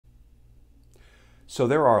So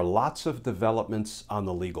there are lots of developments on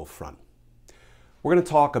the legal front. We're going to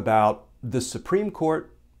talk about the Supreme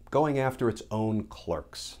Court going after its own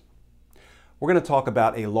clerks. We're going to talk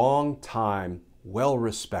about a long-time,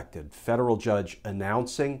 well-respected federal judge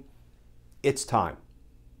announcing it's time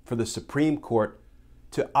for the Supreme Court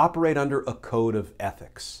to operate under a code of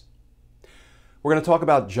ethics. We're going to talk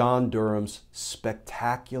about John Durham's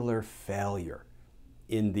spectacular failure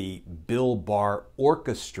in the Bill Barr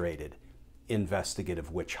orchestrated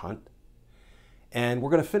investigative witch hunt. And we're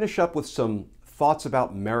going to finish up with some thoughts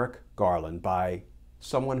about Merrick Garland by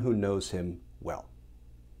someone who knows him well.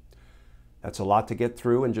 That's a lot to get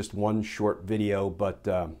through in just one short video, but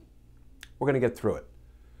we're going to get through it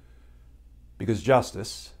because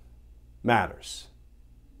justice matters.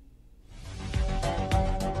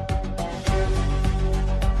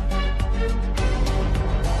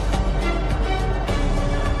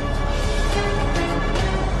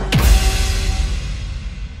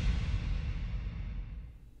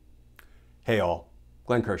 Hey all,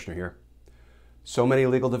 Glenn Kirshner here. So many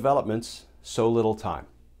legal developments, so little time.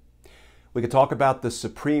 We could talk about the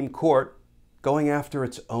Supreme Court going after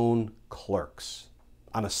its own clerks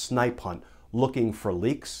on a snipe hunt, looking for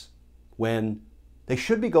leaks when they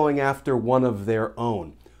should be going after one of their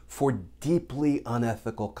own for deeply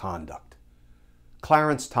unethical conduct.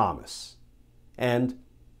 Clarence Thomas and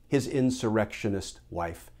his insurrectionist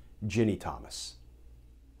wife, Ginni Thomas.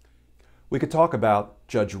 We could talk about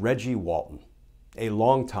Judge Reggie Walton, a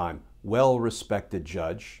longtime, well-respected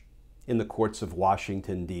judge in the courts of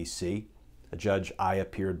Washington, D.C., a judge I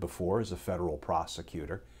appeared before as a federal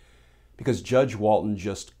prosecutor, because Judge Walton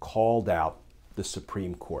just called out the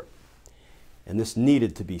Supreme Court. And this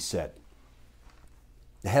needed to be said.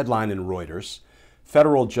 The headline in Reuters,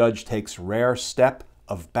 federal judge takes rare step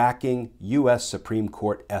of backing U.S. Supreme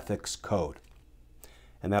Court ethics code.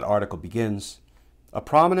 And that article begins, a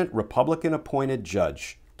prominent Republican-appointed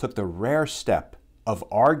judge took the rare step of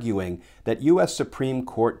arguing that U.S. Supreme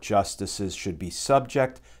Court justices should be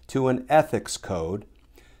subject to an ethics code,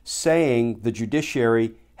 saying the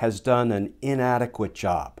judiciary has done an inadequate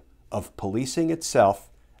job of policing itself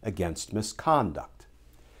against misconduct.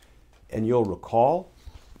 And you'll recall,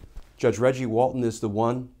 Judge Reggie Walton is the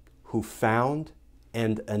one who found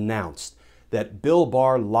and announced that Bill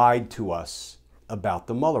Barr lied to us about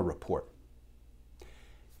the Mueller report.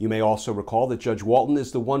 You may also recall that Judge Walton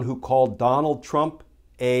is the one who called Donald Trump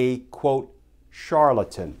a, quote,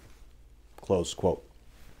 charlatan, close quote.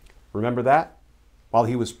 Remember that? While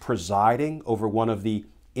he was presiding over one of the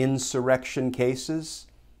insurrection cases,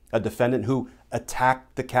 a defendant who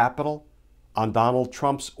attacked the Capitol on Donald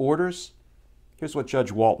Trump's orders? Here's what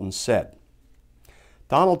Judge Walton said.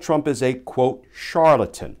 Donald Trump is a, quote,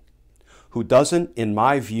 charlatan who doesn't, in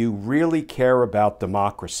my view, really care about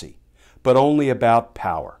democracy, but only about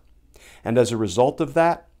power. And as a result of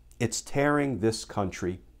that, it's tearing this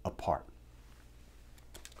country apart.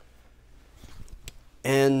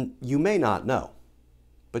 And you may not know,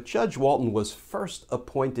 but Judge Walton was first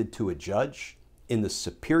appointed to a judge in the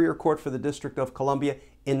Superior Court for the District of Columbia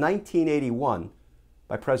in 1981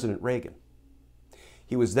 by President Reagan.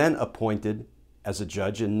 He was then appointed as a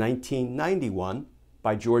judge in 1991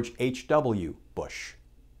 by George H.W. Bush.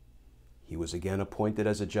 He was again appointed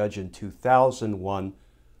as a judge in 2001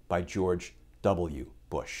 by George W.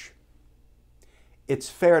 Bush. It's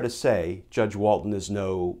fair to say Judge Walton is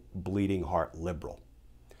no bleeding heart liberal.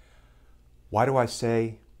 Why do I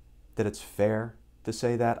say that it's fair to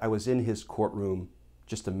say that? I was in his courtroom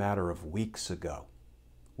just a matter of weeks ago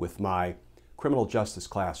with my criminal justice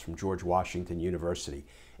class from George Washington University.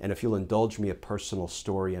 And if you'll indulge me a personal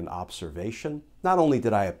story and observation, not only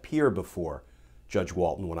did I appear before Judge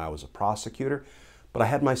Walton when I was a prosecutor, but I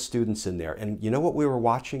had my students in there. And you know what we were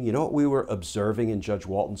watching? You know what we were observing in Judge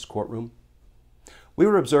Walton's courtroom? We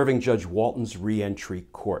were observing Judge Walton's reentry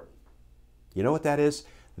court. You know what that is?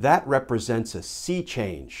 That represents a sea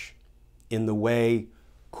change in the way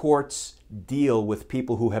courts deal with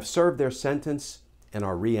people who have served their sentence and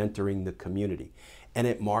are reentering the community. And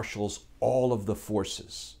it marshals all of the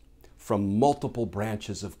forces from multiple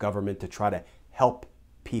branches of government to try to help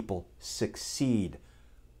people succeed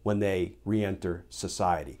when they reenter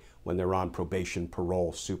society, when they're on probation,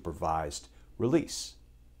 parole, supervised release.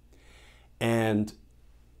 And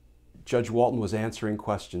Judge Walton was answering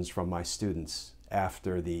questions from my students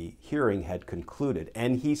after the hearing had concluded.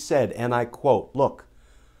 And he said, and I quote, look,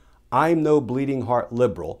 I'm no bleeding heart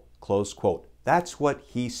liberal, close quote. That's what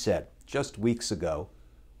he said just weeks ago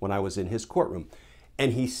when I was in his courtroom.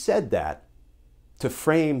 And he said that to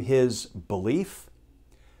frame his belief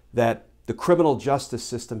that the criminal justice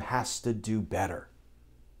system has to do better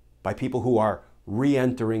by people who are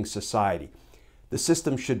re-entering society. The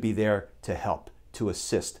system should be there to help, to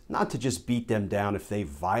assist, not to just beat them down if they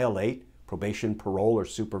violate probation, parole, or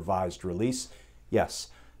supervised release. Yes,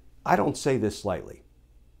 I don't say this lightly.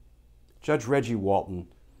 Judge Reggie Walton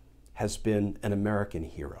has been an American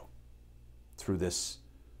hero through this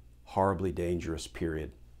horribly dangerous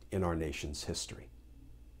period in our nation's history.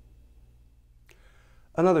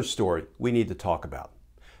 Another story we need to talk about.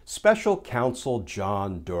 Special Counsel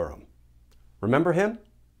John Durham. Remember him?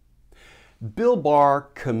 Bill Barr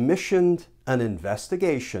commissioned an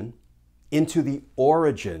investigation into the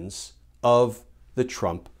origins of the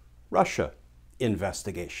Trump-Russia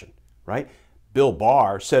investigation, right? Bill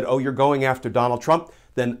Barr said, oh, you're going after Donald Trump?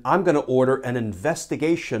 Then I'm going to order an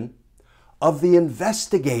investigation of the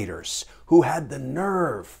investigators who had the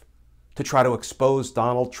nerve to try to expose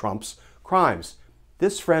Donald Trump's crimes.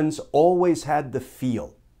 This, friends, always had the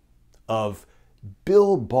feel of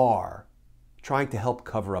Bill Barr trying to help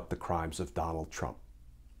cover up the crimes of Donald Trump.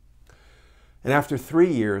 And after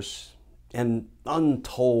 3 years and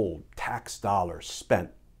untold tax dollars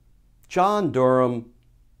spent, John Durham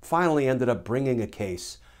finally ended up bringing a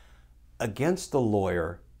case against the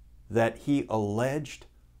lawyer that he alleged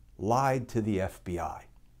lied to the FBI.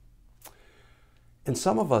 And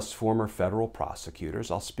some of us former federal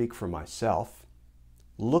prosecutors, I'll speak for myself,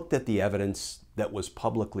 looked at the evidence that was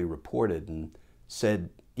publicly reported and said,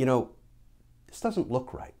 you know, this doesn't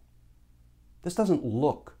look right. This doesn't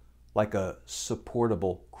look like a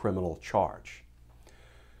supportable criminal charge.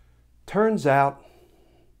 Turns out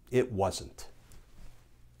it wasn't.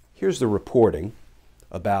 Here's the reporting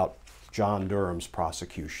about John Durham's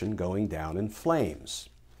prosecution going down in flames.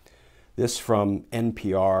 This from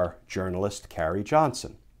NPR journalist Carrie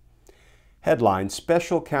Johnson. Headline,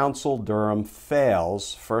 Special Counsel Durham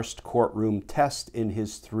fails first courtroom test in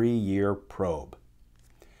his 3-year probe.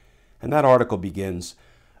 And that article begins,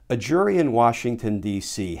 a jury in Washington,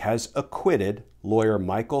 D.C. has acquitted lawyer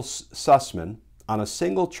Michael Sussman on a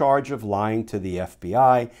single charge of lying to the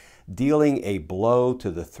FBI, dealing a blow to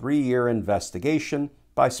the 3-year investigation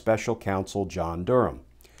by Special Counsel John Durham.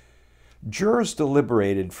 Jurors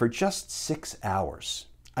deliberated for just 6 hours.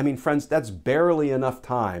 I mean, friends, that's barely enough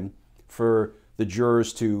time for the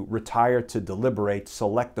jurors to retire to deliberate,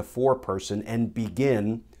 select a foreperson, and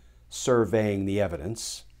begin surveying the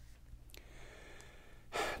evidence.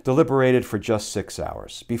 Deliberated for just 6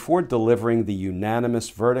 hours before delivering the unanimous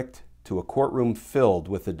verdict to a courtroom filled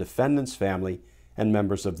with the defendant's family and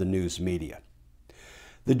members of the news media.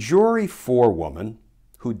 The jury forewoman,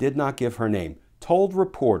 who did not give her name, told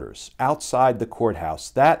reporters outside the courthouse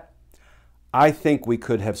that, I think we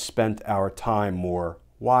could have spent our time more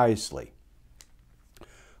wisely.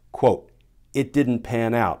 Quote, it didn't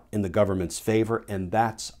pan out in the government's favor, and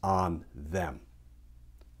that's on them.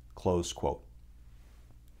 Close quote.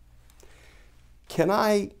 Can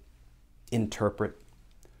I interpret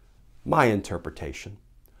my interpretation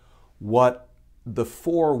what the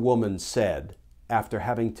forewoman said after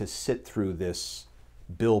having to sit through this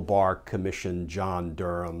Bill Barr commissioned John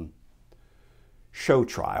Durham show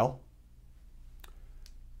trial?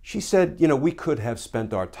 She said, you know, we could have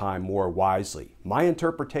spent our time more wisely. My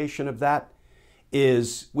interpretation of that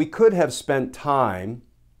is we could have spent time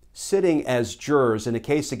sitting as jurors in a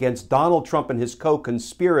case against Donald Trump and his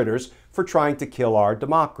co-conspirators for trying to kill our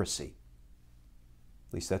democracy.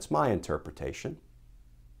 At least that's my interpretation.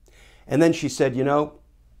 And then she said, you know,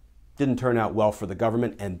 didn't turn out well for the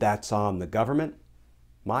government, and that's on the government.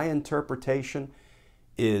 My interpretation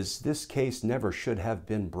is this case never should have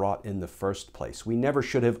been brought in the first place. We never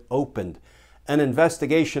should have opened an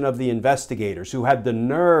investigation of the investigators who had the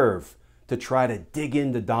nerve to try to dig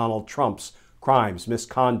into Donald Trump's crimes,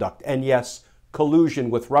 misconduct, and yes,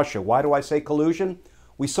 collusion with Russia. Why do I say collusion?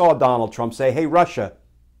 We saw Donald Trump say, hey, Russia,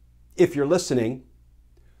 if you're listening,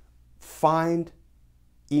 find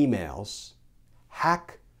emails,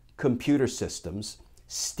 hack computer systems,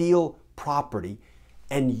 steal property,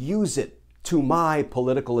 and use it to my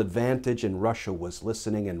political advantage. And Russia was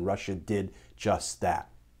listening, and Russia did just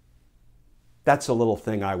that. That's a little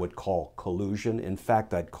thing I would call collusion. In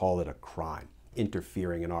fact, I'd call it a crime,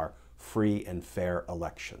 interfering in our free and fair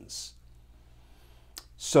elections.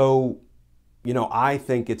 So, you know, I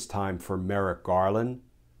think it's time for Merrick Garland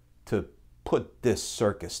to put this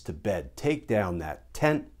circus to bed. Take down that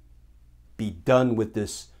tent. Be done with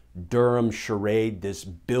this Durham charade, this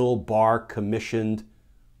Bill Barr commissioned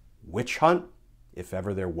witch hunt, if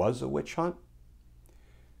ever there was a witch hunt.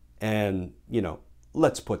 And, you know,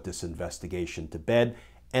 let's put this investigation to bed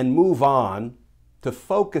and move on to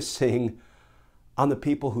focusing on the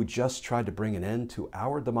people who just tried to bring an end to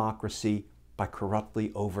our democracy by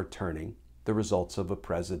corruptly overturning the results of a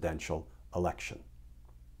presidential election.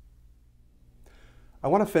 I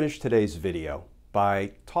want to finish today's video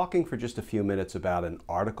by talking for just a few minutes about an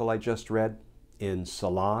article I just read in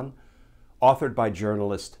Salon, authored by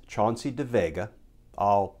journalist Chauncey De Vega.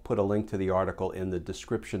 I'll put a link to the article in the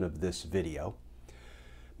description of this video.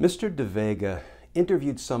 Mr. De Vega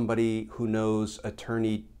interviewed somebody who knows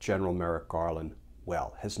Attorney General Merrick Garland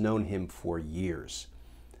well, has known him for years,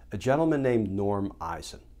 a gentleman named Norm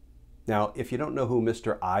Eisen. Now, if you don't know who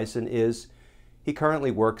Mr. Eisen is, he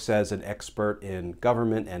currently works as an expert in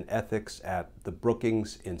government and ethics at the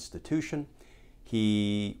Brookings Institution.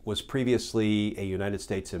 He was previously a United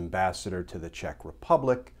States ambassador to the Czech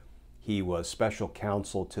Republic. He was special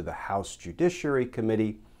counsel to the House Judiciary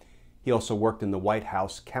Committee. He also worked in the White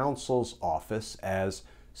House counsel's office as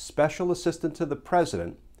special assistant to the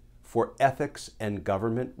president for ethics and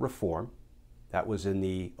government reform. That was in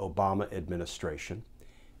the Obama administration.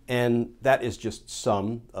 And that is just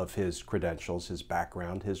some of his credentials, his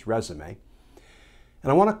background, his resume.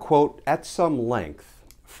 And I want to quote at some length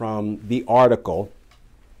from the article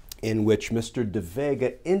in which Mr. De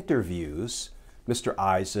Vega interviews Mr.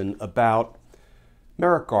 Eisen about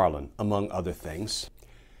Merrick Garland, among other things.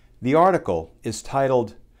 The article is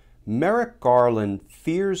titled, "Merrick Garland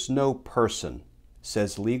Fears No Person,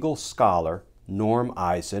 Says Legal Scholar Norm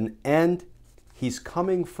Eisen, and He's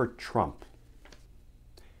Coming for Trump."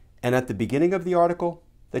 And at the beginning of the article,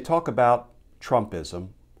 they talk about Trumpism,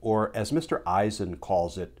 or as Mr. Eisen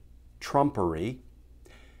calls it, Trumpery.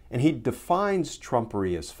 And he defines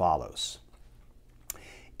Trumpery as follows.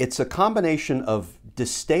 It's a combination of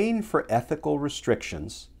disdain for ethical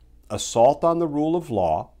restrictions, assault on the rule of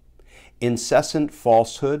law, incessant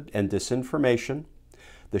falsehood and disinformation,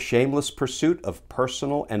 the shameless pursuit of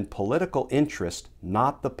personal and political interest,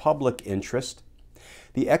 not the public interest,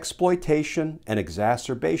 the exploitation and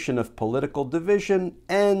exacerbation of political division,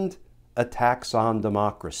 and attacks on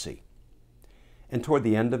democracy. And toward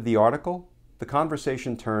the end of the article, the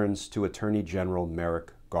conversation turns to Attorney General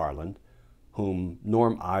Merrick Garland, whom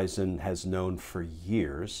Norm Eisen has known for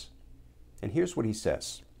years. And here's what he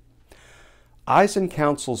says. Eisen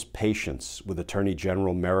counsels patience with Attorney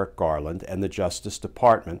General Merrick Garland and the Justice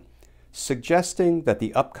Department, suggesting that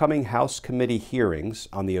the upcoming House committee hearings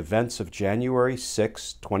on the events of January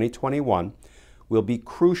 6, 2021 will be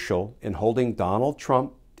crucial in holding Donald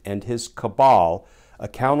Trump and his cabal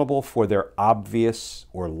accountable for their obvious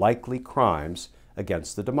or likely crimes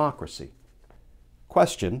against the democracy.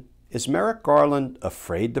 Question, is Merrick Garland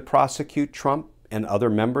afraid to prosecute Trump and other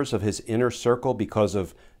members of his inner circle because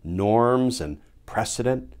of norms and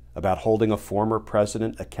precedent about holding a former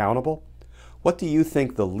president accountable? What do you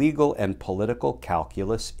think the legal and political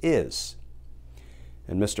calculus is?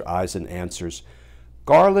 And Mr. Eisen answers,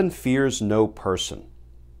 Garland fears no person.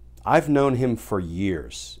 I've known him for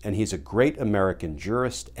years, and he's a great American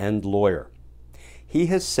jurist and lawyer. He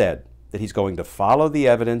has said that he's going to follow the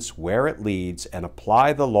evidence where it leads and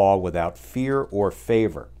apply the law without fear or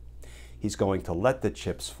favor. He's going to let the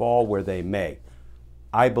chips fall where they may.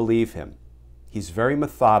 I believe him. He's very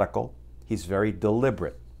methodical. He's very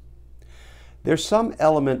deliberate. There's some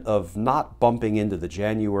element of not bumping into the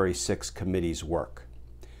January 6th committee's work.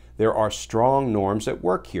 There are strong norms at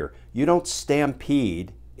work here. You don't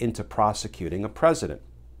stampede into prosecuting a president.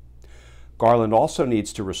 Garland also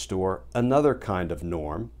needs to restore another kind of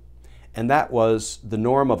norm, and that was the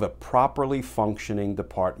norm of a properly functioning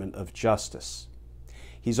Department of Justice.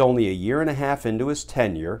 He's only a year and a half into his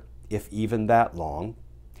tenure, if even that long.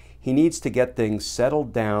 He needs to get things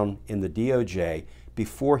settled down in the DOJ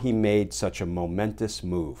before he made such a momentous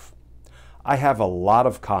move. I have a lot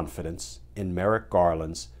of confidence in Merrick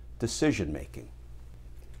Garland's decision-making.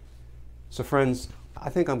 So friends, I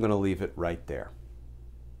think I'm going to leave it right there.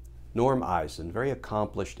 Norm Eisen, very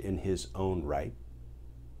accomplished in his own right,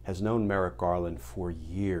 has known Merrick Garland for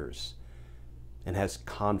years and has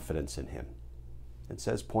confidence in him and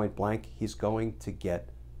says point blank he's going to get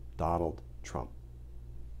Donald Trump.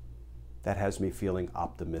 That has me feeling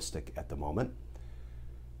optimistic at the moment.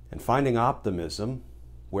 And finding optimism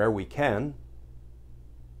where we can,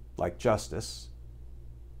 like justice,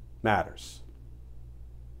 matters.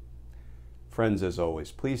 Friends, as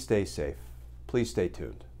always, please stay safe, please stay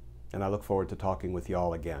tuned, and I look forward to talking with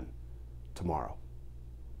y'all again tomorrow.